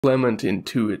Clement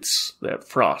intuits that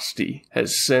Frosty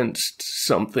has sensed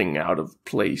something out of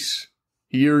place.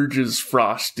 He urges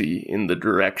Frosty in the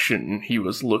direction he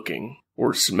was looking,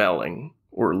 or smelling,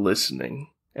 or listening,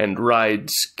 and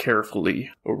rides carefully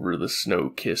over the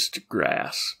snow-kissed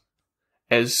grass.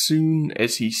 As soon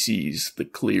as he sees the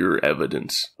clear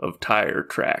evidence of tire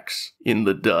tracks in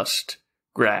the dust,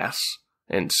 grass,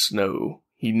 and snow,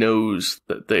 he knows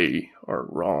that they are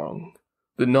wrong.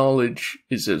 The knowledge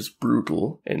is as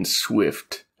brutal and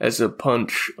swift as a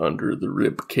punch under the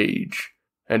rib cage,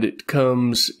 and it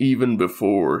comes even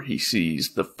before he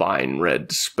sees the fine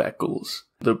red speckles,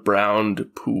 the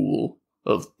browned pool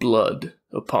of blood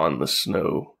upon the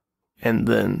snow, and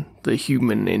then the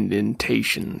human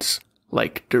indentations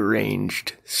like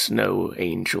deranged snow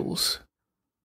angels.